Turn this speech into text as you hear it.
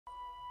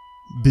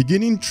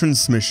Beginning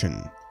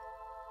transmission.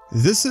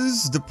 This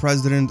is the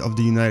President of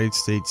the United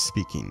States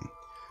speaking.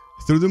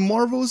 Through the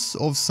marvels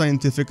of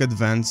scientific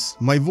advance,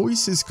 my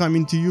voice is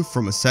coming to you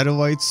from a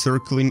satellite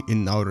circling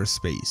in outer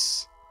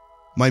space.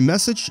 My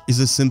message is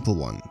a simple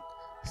one.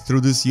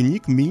 Through this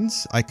unique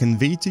means, I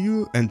convey to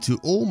you and to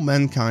all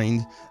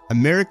mankind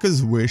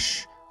America's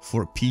wish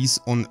for peace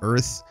on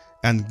Earth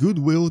and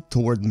goodwill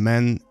toward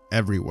men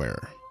everywhere.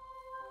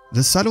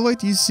 The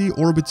satellite you see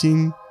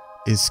orbiting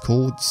is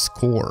called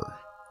SCORE.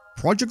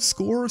 Project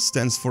SCORE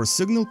stands for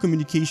Signal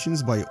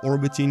Communications by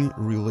Orbiting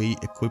Relay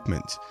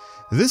Equipment.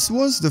 This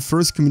was the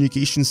first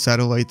communication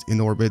satellite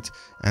in orbit,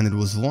 and it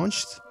was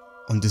launched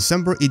on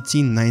December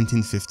 18,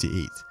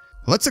 1958.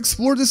 Let's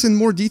explore this in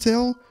more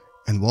detail,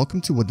 and welcome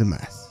to What the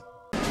Math.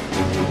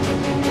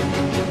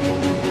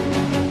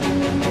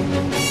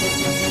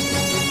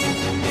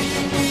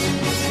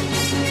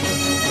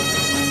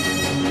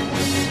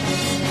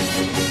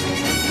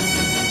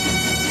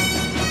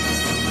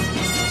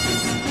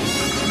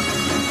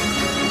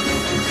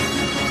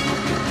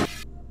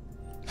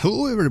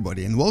 Hello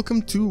everybody and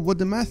welcome to What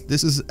the Math.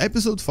 This is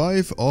episode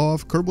 5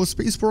 of Kerbal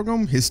space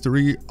program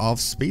History of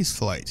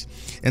Spaceflight.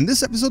 In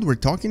this episode we're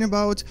talking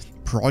about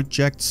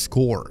Project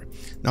SCORE.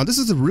 Now this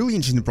is a really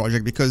interesting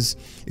project because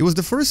it was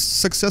the first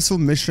successful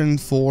mission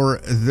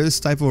for this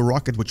type of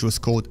rocket, which was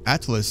called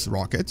Atlas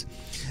rocket.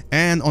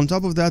 And on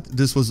top of that,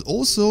 this was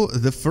also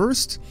the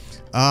first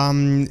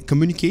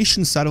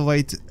communication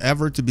satellite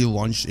ever to be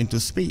launched into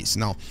space.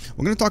 Now,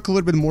 we're going to talk a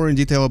little bit more in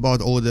detail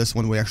about all of this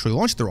when we actually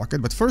launched the rocket,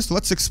 but first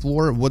let's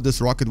explore what this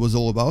rocket was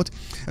all about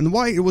and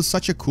why it was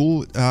such a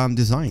cool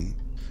design.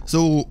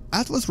 So,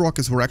 Atlas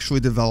rockets were actually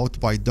developed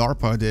by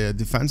DARPA, the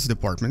Defense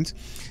Department,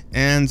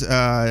 and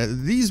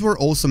these were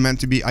also meant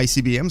to be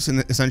ICBMs,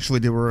 and essentially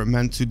they were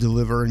meant to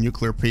deliver a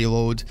nuclear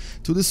payload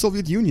to the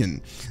Soviet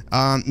Union.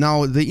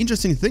 Now, the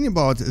interesting thing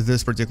about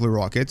this particular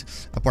rocket,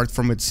 apart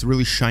from its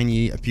really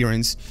shiny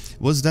appearance,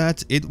 was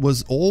that it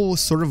was all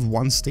sort of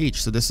one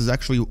stage. So this is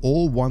actually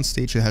all one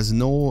stage. It has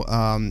no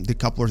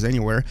decouplers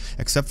anywhere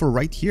except for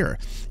right here.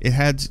 It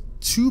had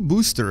two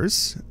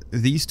boosters,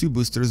 these two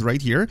boosters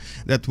right here,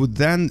 that would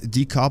then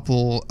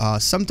decouple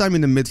sometime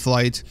in the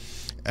mid-flight,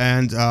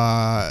 and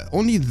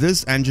only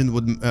this engine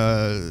would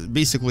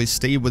basically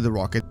stay with the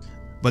rocket.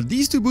 But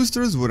these two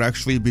boosters would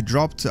actually be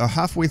dropped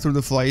halfway through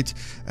the flight,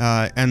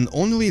 and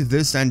only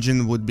this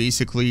engine would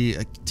basically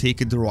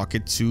take the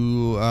rocket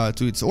to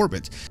its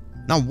orbit.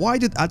 Now, why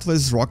did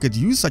Atlas rocket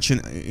use such an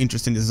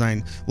interesting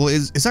design? Well,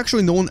 it's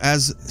actually known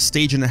as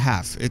stage and a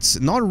half. It's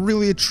not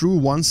really a true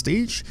one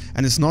stage,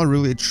 and it's not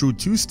really a true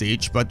two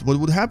stage, but what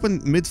would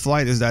happen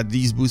mid-flight is that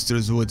these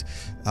boosters would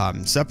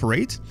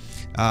separate,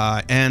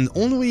 and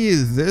only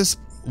this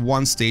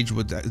one stage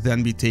would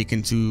then be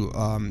taken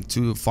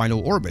to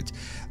final orbit.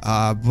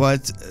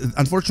 But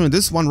unfortunately,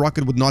 this one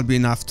rocket would not be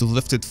enough to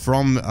lift it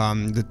from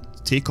the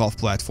takeoff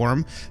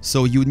platform,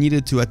 so you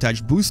needed to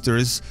attach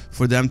boosters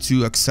for them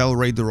to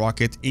accelerate the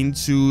rocket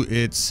into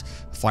its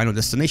final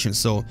destination.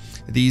 So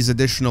these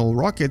additional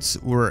rockets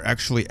were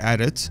actually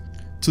added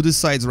to the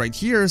sides right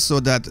here so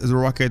that the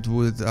rocket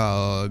would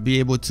be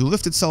able to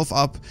lift itself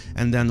up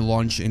and then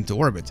launch into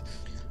orbit.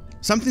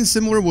 Something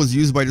similar was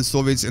used by the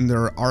Soviets in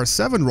their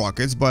R-7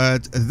 rockets,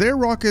 but their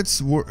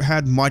rockets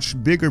had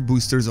much bigger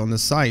boosters on the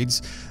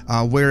sides,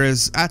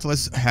 whereas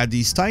Atlas had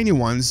these tiny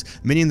ones,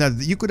 meaning that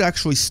you could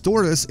actually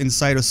store this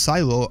inside a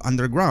silo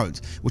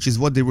underground, which is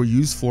what they were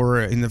used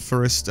for in the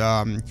first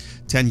 10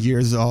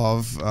 years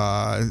of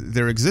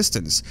their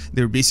existence.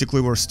 They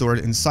basically were stored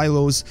in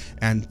silos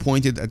and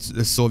pointed at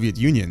the Soviet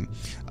Union.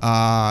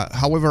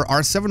 However,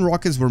 R-7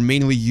 rockets were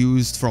mainly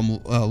used from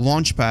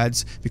launch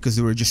pads because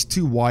they were just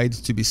too wide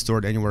to be stored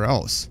anywhere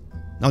else.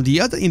 Now,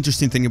 the other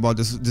interesting thing about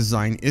this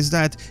design is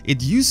that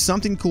it used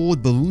something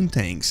called balloon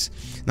tanks.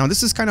 Now,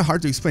 this is kind of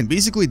hard to explain.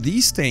 Basically,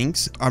 these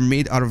tanks are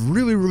made out of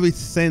really, really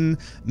thin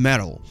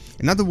metal.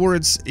 In other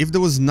words, if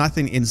there was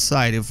nothing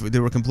inside, if they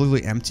were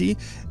completely empty,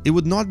 it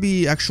would not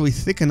be actually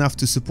thick enough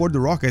to support the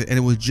rocket, and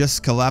it would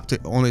just collapse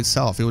on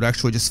itself. It would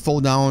actually just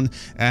fall down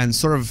and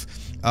sort of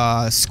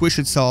squish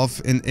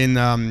itself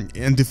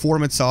and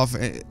deform itself,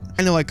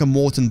 kind of like a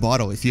molten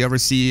bottle. If you ever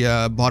see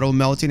a bottle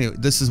melting,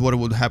 this is what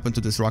would happen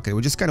to this rocket. It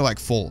would just kind of like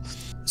fall.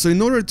 So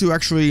in order to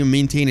actually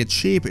maintain its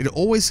shape, it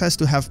always has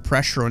to have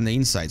pressure on the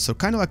inside, so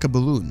kind of like a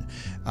balloon.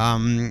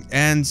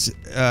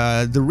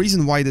 The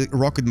reason why the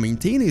rocket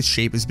maintained its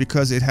shape is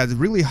because it had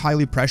really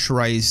highly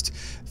pressurized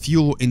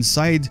fuel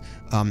inside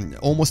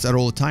almost at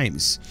all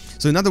times.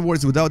 So in other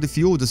words, without the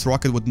fuel, this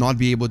rocket would not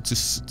be able to,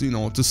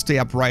 to stay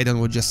upright,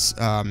 and would just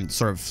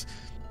sort of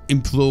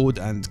implode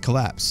and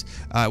collapse,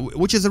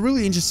 which is a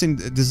really interesting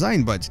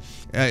design. But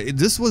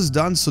this was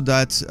done so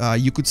that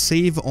you could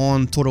save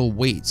on total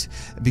weight.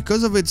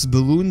 Because of its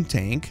balloon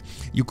tank,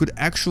 you could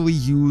actually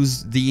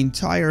use the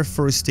entire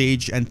first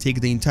stage and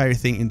take the entire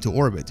thing into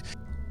orbit.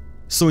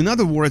 So in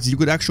other words, you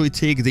could actually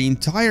take the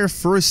entire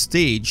first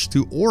stage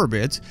to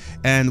orbit,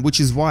 and which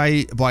is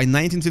why by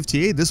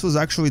 1958 this was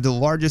actually the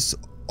largest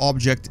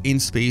object in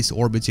space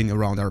orbiting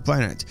around our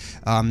planet.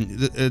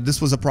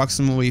 This was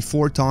approximately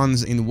 4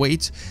 tons in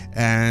weight,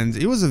 and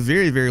it was a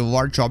very, very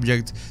large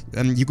object.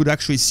 You could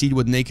actually see it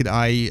with naked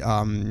eye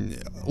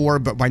or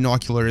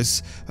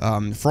binoculars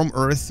from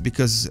Earth,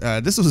 because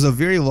this was a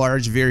very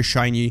large, very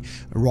shiny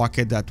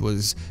rocket that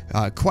was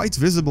quite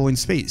visible in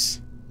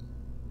space.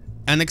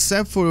 And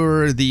except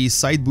for the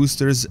side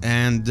boosters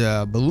and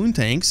balloon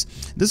tanks,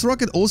 this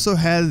rocket also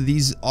had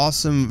these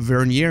awesome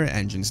Vernier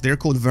engines. They're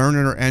called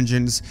Vernier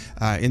Engines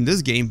in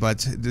this game,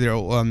 but they're,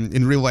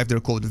 in real life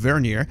they're called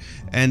Vernier.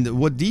 And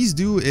what these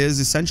do is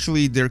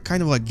essentially they're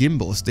kind of like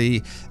gimbals.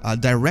 They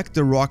direct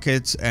the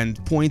rocket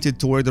and point it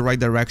toward the right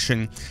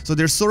direction. So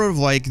they're sort of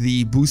like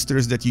the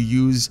boosters that you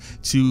use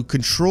to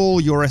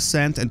control your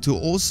ascent and to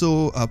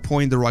also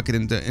point the rocket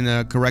in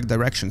a correct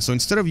direction. So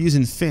instead of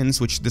using fins,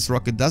 which this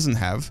rocket doesn't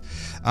have,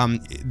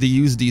 they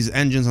use these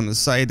engines on the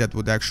side that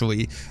would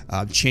actually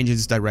change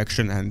its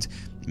direction and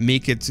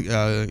make it,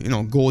 you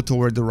know, go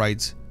toward the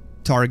right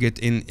target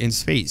in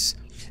space.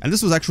 And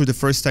this was actually the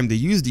first time they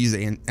used these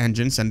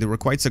engines, and they were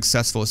quite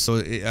successful.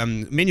 So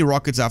many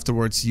rockets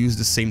afterwards used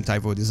the same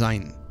type of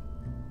design.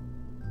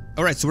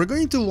 Alright, so we're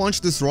going to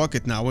launch this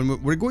rocket now,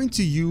 and we're going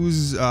to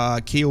use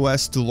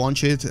KOS to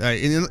launch it.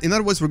 In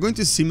other words, we're going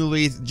to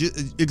simulate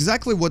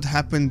exactly what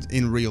happened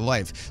in real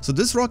life. So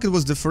this rocket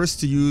was the first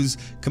to use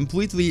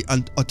completely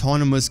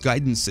autonomous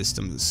guidance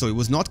systems. So it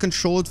was not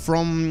controlled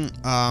from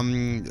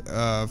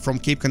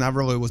Cape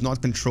Canaveral. It was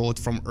not controlled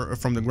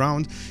from the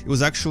ground. It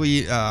was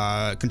actually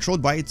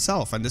controlled by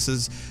itself. And this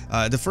is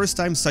the first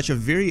time such a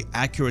very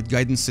accurate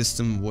guidance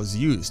system was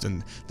used.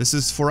 And this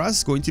is, for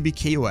us, going to be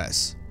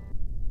KOS.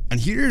 And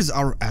here's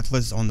our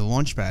Atlas on the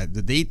launch pad.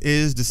 The date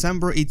is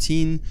December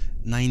 18,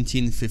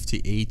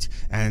 1958,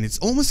 and it's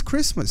almost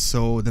Christmas,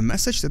 so the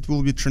message that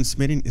we'll be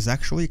transmitting is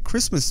actually a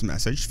Christmas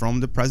message from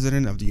the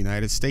President of the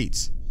United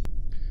States.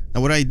 Now,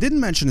 what I didn't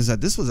mention is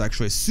that this was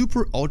actually a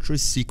super ultra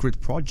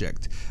secret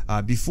project.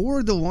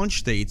 Before the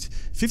launch date,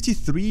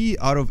 53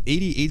 out of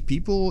 88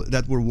 people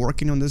that were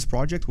working on this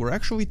project were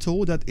actually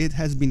told that it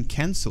has been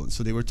cancelled.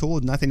 So they were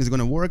told nothing is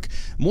going to work,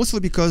 mostly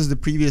because the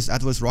previous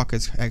Atlas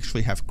rockets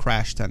actually have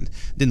crashed and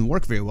didn't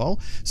work very well.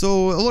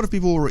 So a lot of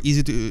people were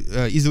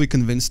easily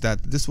convinced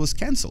that this was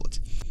cancelled.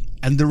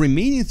 And the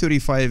remaining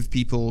 35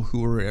 people,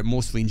 who were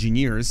mostly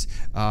engineers,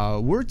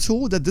 were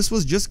told that this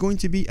was just going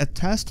to be a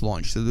test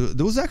launch. So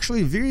there was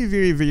actually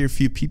very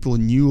few people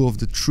knew of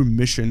the true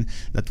mission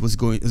that was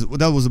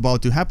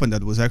about to happen.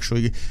 That was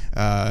actually,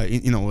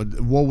 you know,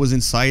 what was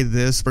inside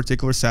this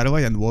particular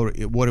satellite and what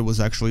it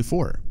was actually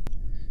for.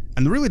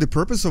 And really the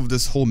purpose of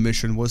this whole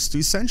mission was to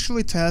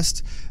essentially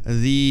test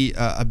the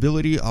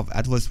ability of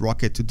Atlas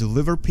rocket to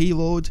deliver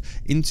payload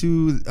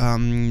into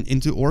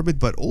orbit,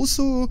 but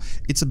also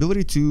its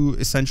ability to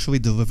essentially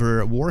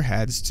deliver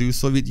warheads to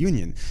Soviet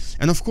Union.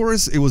 And of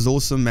course, it was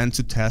also meant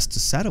to test the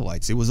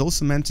satellites. It was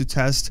also meant to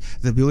test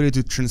the ability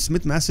to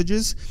transmit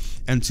messages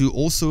and to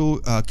also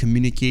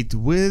communicate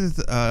with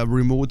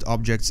remote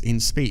objects in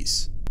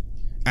space.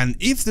 And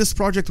if this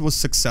project was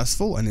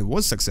successful, and it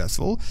was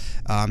successful,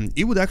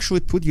 it would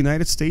actually put the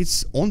United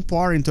States on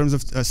par in terms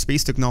of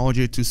space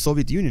technology to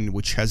Soviet Union,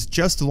 which has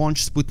just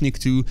launched Sputnik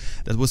 2.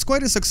 That was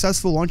quite a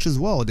successful launch as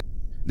well.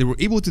 They were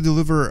able to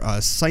deliver a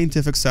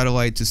scientific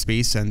satellite to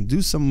space and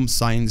do some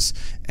science,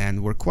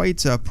 and were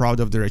quite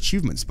proud of their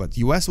achievements. But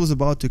US was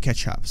about to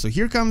catch up. So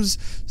here comes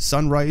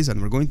sunrise,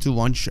 and we're going to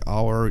launch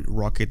our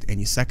rocket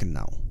any second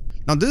now.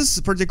 Now, this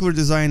particular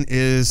design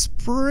is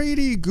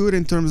pretty good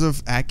in terms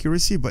of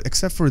accuracy, but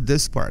except for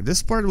this part.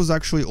 This part was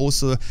actually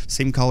also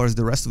same color as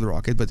the rest of the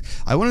rocket, but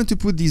I wanted to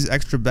put these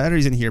extra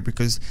batteries in here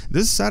because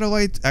this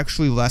satellite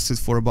actually lasted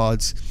for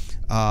about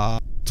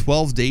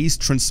 12 days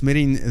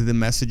transmitting the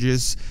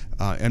messages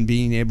and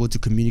being able to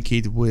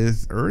communicate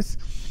with Earth.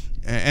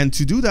 And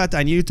to do that,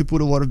 I needed to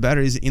put a lot of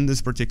batteries in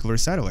this particular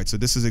satellite. So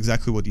this is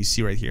exactly what you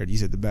see right here.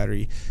 These are the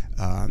battery,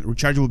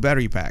 rechargeable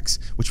battery packs,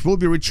 which will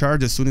be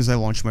recharged as soon as I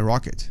launch my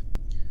rocket.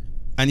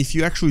 And if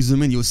you actually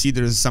zoom in, you'll see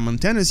there's some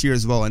antennas here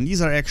as well, and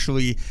these are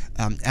actually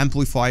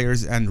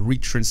amplifiers and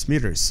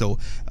retransmitters. So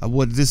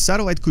what this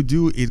satellite could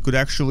do, it could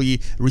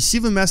actually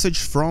receive a message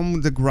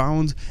from the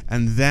ground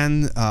and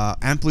then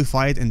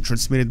amplify it and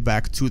transmit it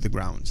back to the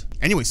ground.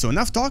 Anyway, so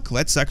enough talk,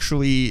 let's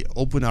actually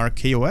open our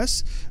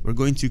KOS. We're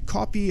going to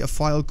copy a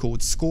file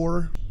called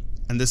score,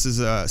 and this is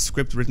a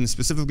script written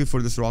specifically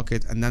for this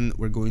rocket, and then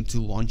we're going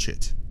to launch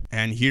it.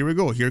 And here we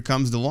go, here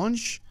comes the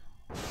launch.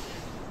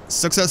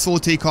 Successful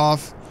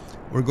takeoff.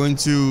 We're going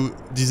to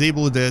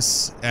disable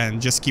this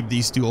and just keep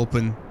these two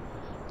open.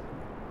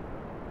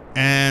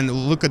 And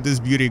look at this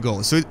beauty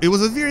go. So it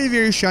was a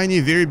very shiny,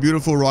 very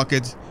beautiful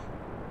rocket.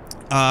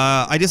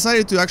 I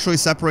decided to actually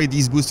separate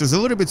these boosters a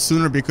little bit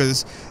sooner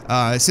because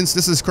since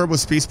this is Kerbal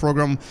space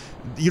program,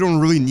 you don't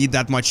really need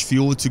that much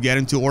fuel to get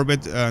into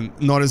orbit,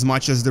 not as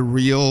much as the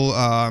real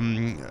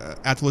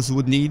Atlas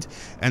would need.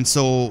 And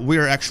so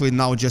we're actually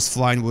now just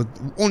flying with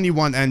only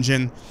one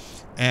engine.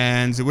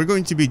 And we're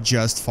going to be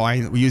just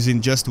fine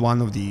using just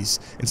one of these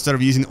instead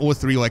of using all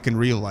three like in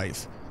real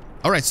life.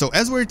 Alright, so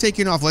as we're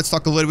taking off, let's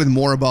talk a little bit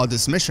more about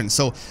this mission.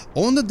 So,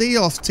 on the day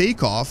of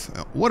takeoff,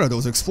 what are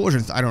those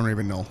explosions? I don't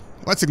even know.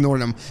 Let's ignore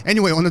them.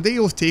 Anyway, on the day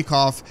of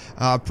takeoff,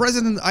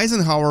 President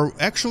Eisenhower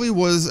actually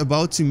was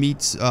about to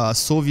meet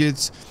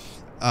Soviet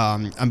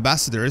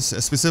ambassadors,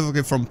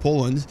 specifically from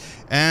Poland,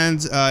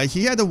 and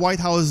he had a White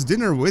House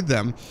dinner with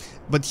them.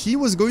 But he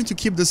was going to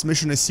keep this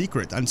mission a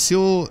secret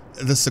until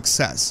the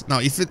success. Now,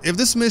 if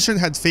this mission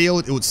had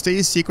failed, it would stay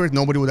a secret.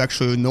 Nobody would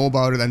actually know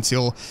about it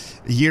until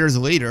years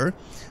later.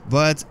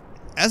 But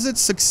as it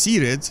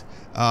succeeded,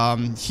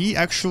 he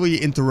actually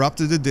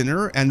interrupted the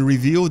dinner and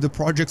revealed the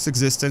project's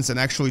existence and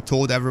actually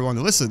told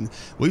everyone, listen,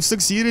 we've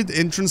succeeded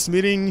in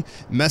transmitting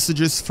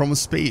messages from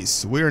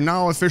space. We are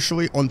now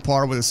officially on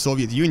par with the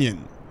Soviet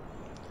Union.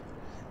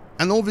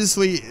 And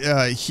obviously,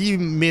 he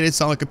made it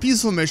sound like a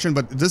peaceful mission,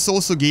 but this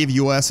also gave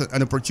US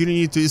an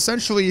opportunity to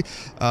essentially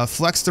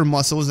flex their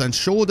muscles and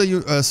show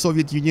the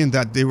Soviet Union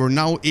that they were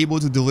now able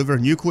to deliver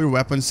nuclear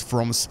weapons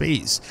from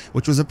space,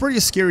 which was a pretty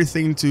scary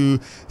thing to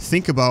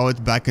think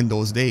about back in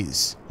those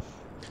days.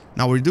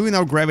 Now we're doing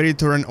our gravity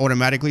turn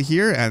automatically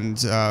here, and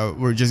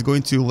we're just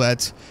going to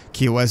let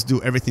KOS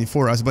do everything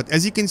for us. But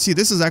as you can see,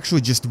 this is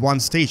actually just one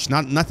stage.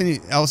 Nothing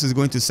else is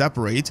going to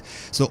separate.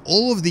 So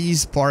all of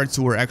these parts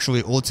were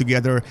actually all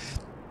together,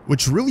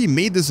 which really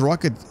made this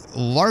rocket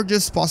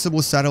largest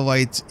possible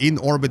satellite in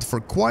orbit for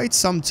quite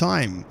some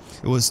time.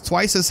 It was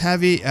twice as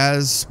heavy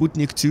as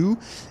Sputnik 2,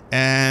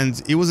 and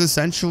it was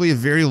essentially a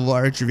very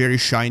large, very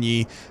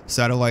shiny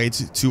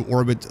satellite to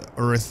orbit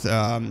Earth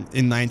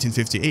in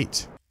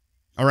 1958.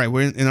 Alright,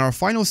 we're in our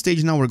final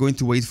stage now. We're going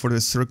to wait for the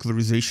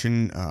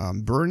circularization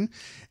burn.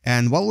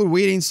 And while we're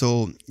waiting,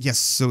 so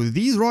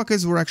these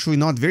rockets were actually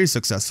not very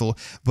successful,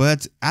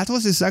 but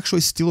Atlas is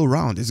actually still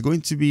around. It's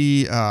going to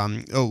be,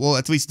 well,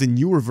 at least the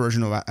newer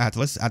version of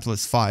Atlas,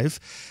 Atlas 5,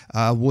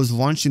 was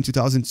launched in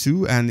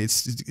 2002, and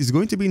it's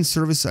going to be in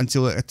service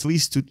until at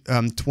least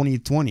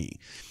 2020.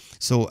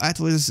 So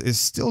Atlas is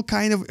still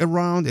kind of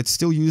around. It's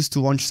still used to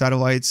launch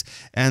satellites,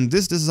 and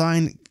this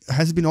design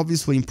has been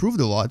obviously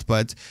improved a lot,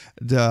 but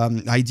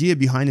the idea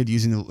behind it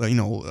using,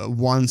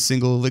 one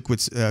single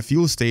liquid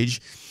fuel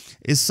stage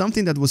is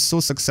something that was so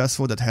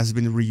successful that has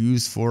been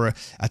reused for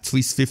at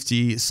least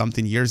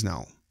 50-something years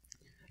now.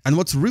 And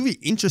what's really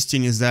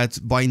interesting is that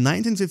by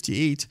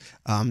 1958,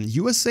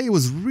 USA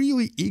was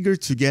really eager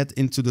to get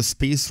into the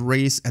space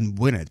race and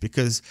win it,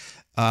 because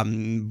by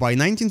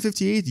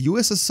 1958,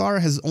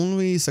 USSR has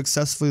only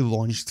successfully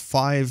launched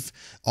 5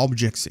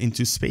 objects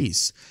into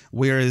space,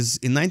 whereas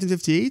in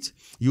 1958,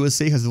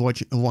 USA has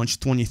launched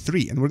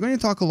 23. And we're going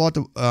to talk a lot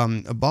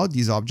about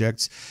these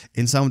objects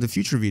in some of the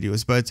future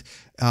videos, but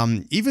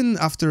even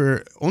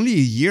after only a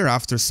year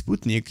after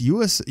Sputnik,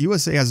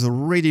 USA has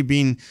already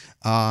been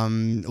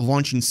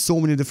launching so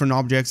many different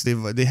objects.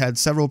 They had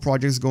several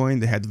projects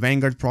going. They had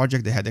Vanguard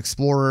project, they had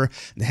Explorer,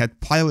 they had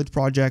Pilot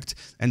project,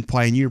 and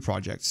Pioneer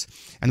projects.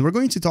 And we're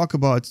going to talk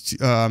about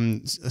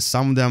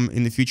some of them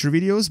in the future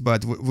videos,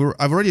 but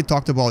I've already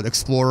talked about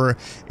Explorer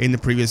in the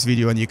previous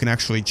video, and you can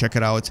actually check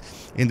it out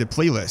in the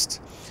playlist.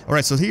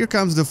 Alright, so here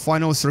comes the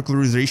final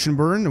circularization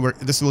burn, where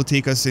this will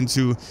take us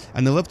into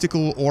an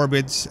elliptical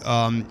orbit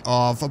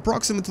of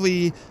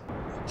approximately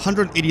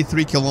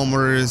 183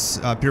 kilometers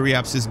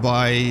periapsis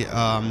by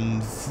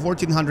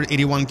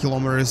 1481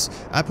 kilometers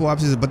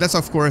apoapsis, but that's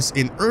of course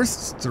in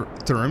Earth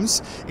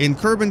terms. In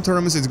Kerbal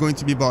terms, it's going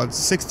to be about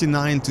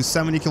 69 to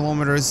 70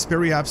 kilometers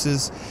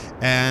periapsis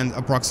and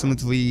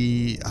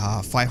approximately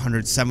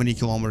 570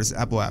 kilometers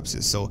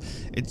apoapsis. So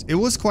it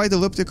was quite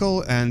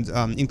elliptical, and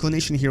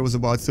inclination here was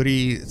about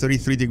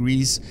 33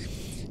 degrees.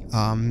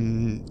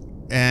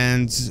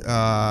 And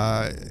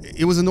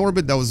it was an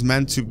orbit that was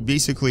meant to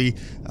basically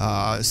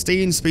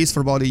stay in space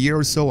for about a year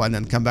or so and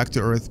then come back to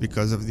Earth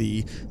because of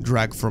the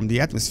drag from the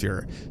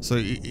atmosphere. So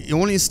it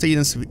only stayed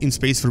in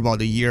space for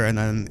about a year, and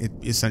then it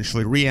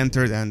essentially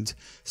re-entered and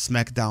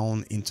smacked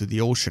down into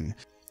the ocean.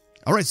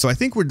 Alright, so I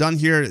think we're done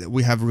here.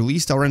 We have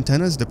released our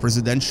antennas, the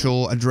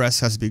presidential address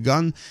has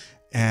begun,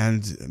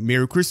 and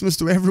Merry Christmas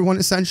to everyone,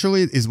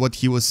 essentially, is what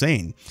he was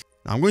saying.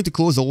 Now I'm going to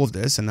close all of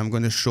this, and I'm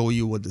going to show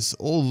you what this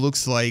all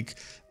looks like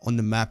on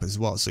the map as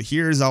well. So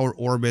here's our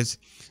orbit.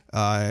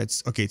 I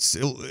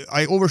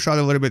overshot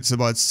a little bit. It's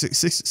about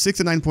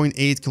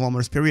 69.8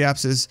 kilometers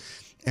periapsis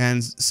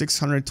and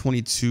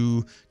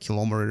 622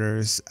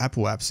 kilometers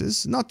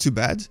apoapsis. Not too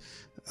bad.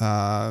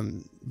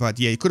 But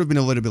yeah, it could have been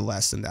a little bit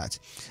less than that.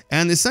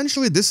 And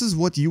essentially, this is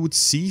what you would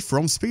see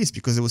from space,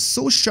 because it was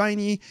so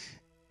shiny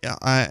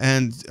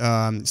and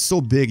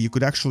so big, you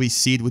could actually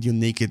see it with your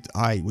naked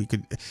eye.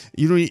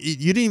 You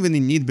didn't even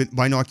need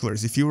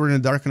binoculars. If you were in a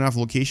dark enough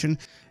location,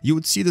 you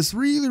would see this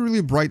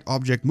really bright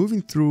object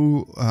moving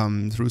through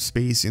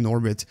space in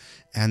orbit,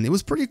 and it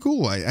was pretty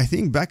cool. I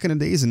think back in the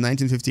days in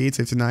 1958,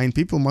 59,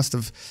 people must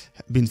have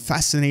been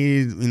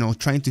fascinated,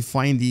 trying to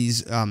find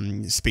these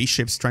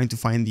spaceships, trying to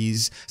find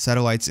these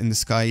satellites in the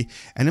sky,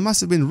 and it must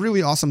have been a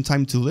really awesome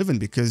time to live in,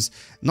 because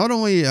not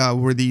only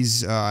were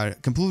these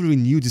completely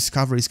new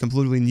discoveries,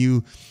 completely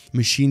new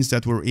machines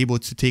that were able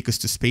to take us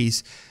to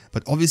space.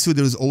 But obviously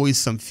there was always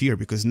some fear,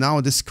 because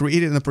now this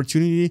created an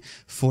opportunity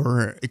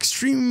for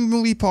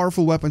extremely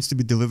powerful weapons to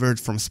be delivered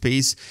from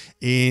space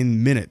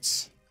in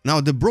minutes. Now,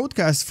 the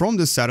broadcast from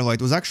this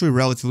satellite was actually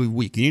relatively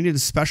weak. You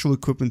needed special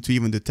equipment to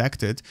even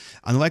detect it.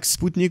 Unlike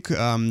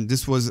Sputnik,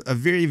 this was a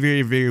very,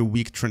 very, very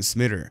weak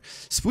transmitter.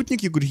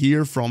 Sputnik you could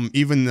hear from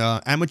even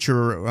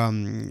amateur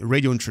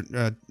radio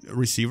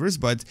receivers,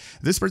 but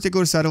this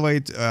particular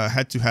satellite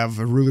had to have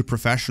a really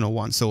professional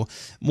one. So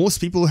most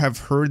people have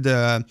heard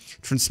the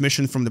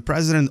transmission from the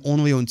president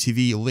only on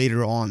TV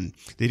later on.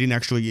 They didn't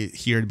actually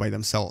hear it by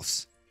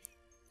themselves.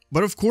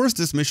 But of course,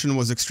 this mission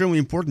was extremely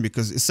important,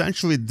 because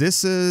essentially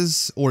this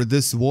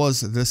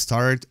was the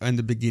start and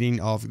the beginning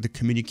of the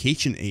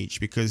communication age,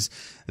 because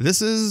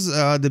this is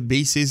the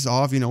basis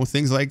of,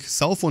 things like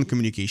cell phone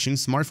communication,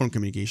 smartphone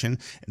communication,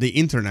 the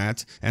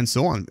internet, and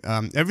so on.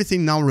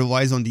 Everything now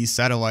relies on these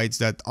satellites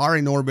that are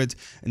in orbit,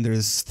 and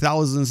there's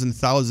thousands and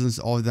thousands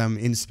of them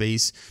in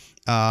space.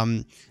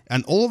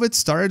 And all of it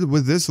started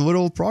with this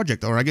little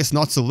project, or I guess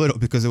not so little,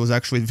 because it was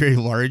actually very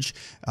large.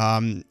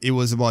 It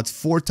was about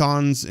 4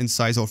 tons in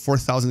size, or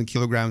 4,000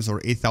 kilograms,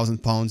 or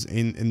 8,000 pounds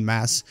in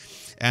mass.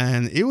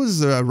 And it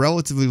was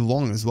relatively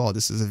long as well.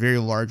 This is a very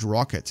large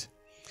rocket.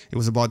 It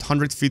was about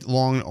 100 feet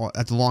long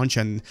at launch,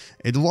 and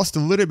it lost a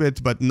little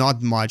bit, but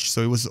not much.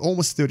 So it was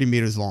almost 30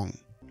 meters long.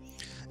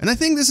 And I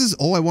think this is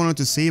all I wanted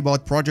to say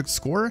about Project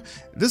SCORE.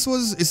 This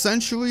was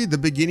essentially the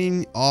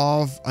beginning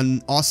of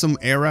an awesome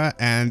era,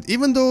 and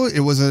even though it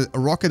was a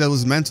rocket that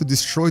was meant to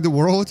destroy the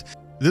world,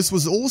 this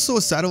was also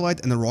a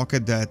satellite and a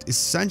rocket that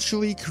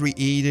essentially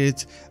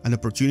created an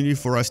opportunity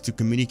for us to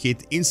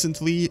communicate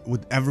instantly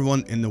with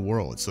everyone in the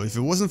world. So if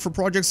it wasn't for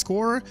Project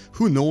SCORE,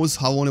 who knows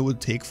how long it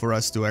would take for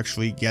us to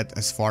actually get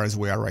as far as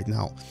we are right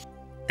now.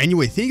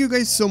 Anyway, thank you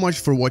guys so much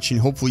for watching.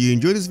 Hopefully you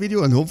enjoyed this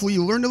video, and hopefully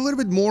you learned a little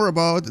bit more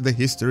about the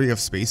history of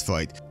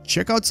spaceflight.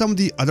 Check out some of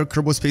the other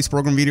Kerbal Space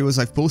Program videos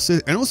I've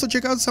posted, and also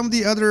check out some of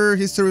the other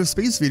history of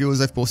space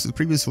videos I've posted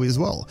previously as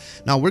well.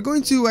 Now, we're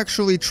going to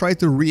actually try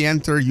to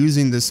re-enter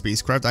using this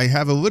spacecraft. I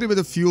have a little bit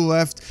of fuel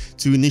left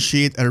to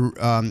initiate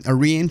a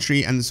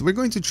re-entry, and so we're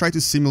going to try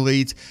to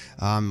simulate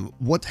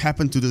what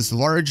happened to this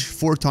large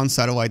 4-ton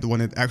satellite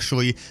when it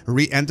actually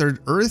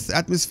re-entered Earth's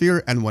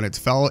atmosphere and when it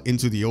fell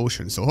into the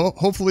ocean. So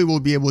hopefully we'll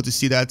be able to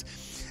see that.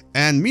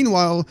 And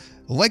meanwhile,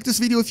 like this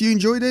video if you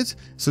enjoyed it,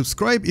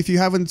 subscribe if you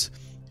haven't,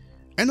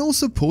 and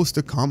also post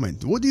a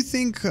comment. What do you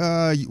think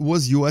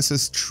was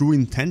US's true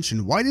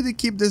intention? Why did they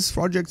keep this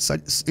project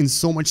in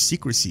so much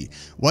secrecy?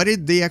 Why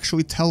did they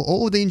actually tell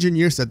all the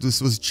engineers that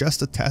this was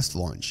just a test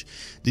launch?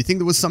 Do you think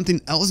there was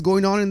something else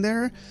going on in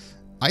there?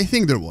 I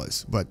think there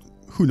was, but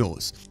who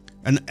knows?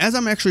 And as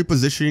I'm actually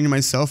positioning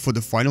myself for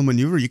the final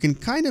maneuver, you can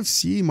kind of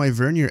see my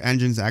Vernier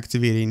engines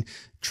activating,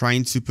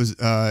 trying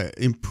to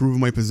improve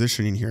my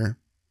positioning here.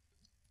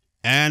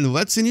 And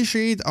let's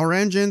initiate our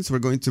engines. We're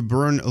going to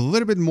burn a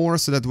little bit more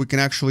so that we can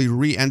actually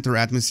re-enter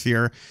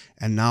atmosphere.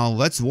 And now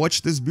let's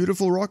watch this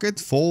beautiful rocket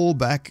fall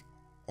back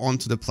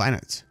onto the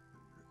planet.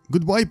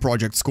 Goodbye,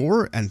 Project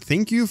SCORE, and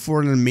thank you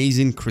for an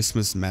amazing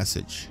Christmas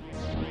message.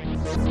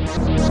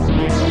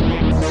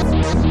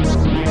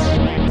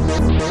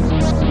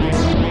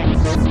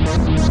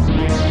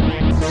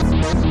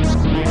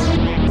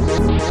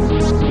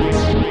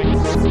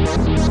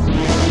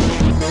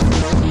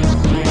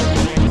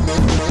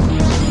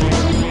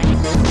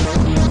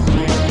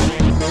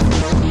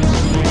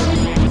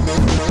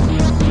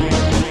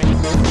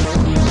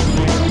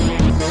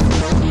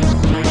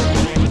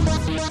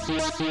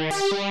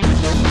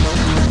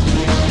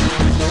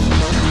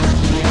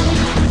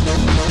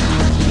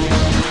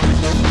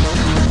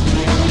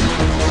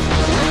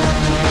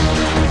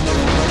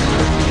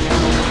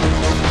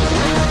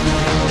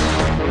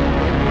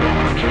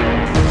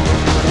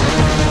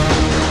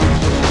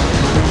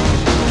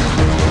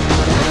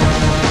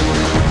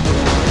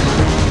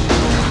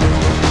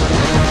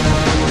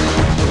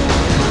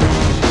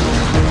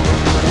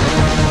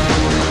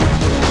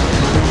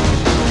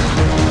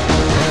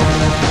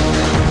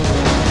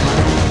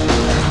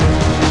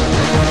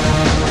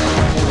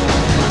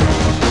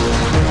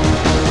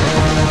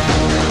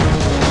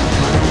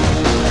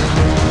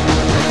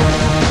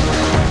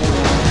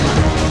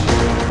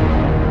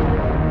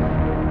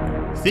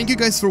 Thank you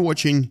guys for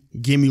watching.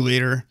 Game you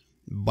later.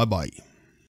 Bye bye.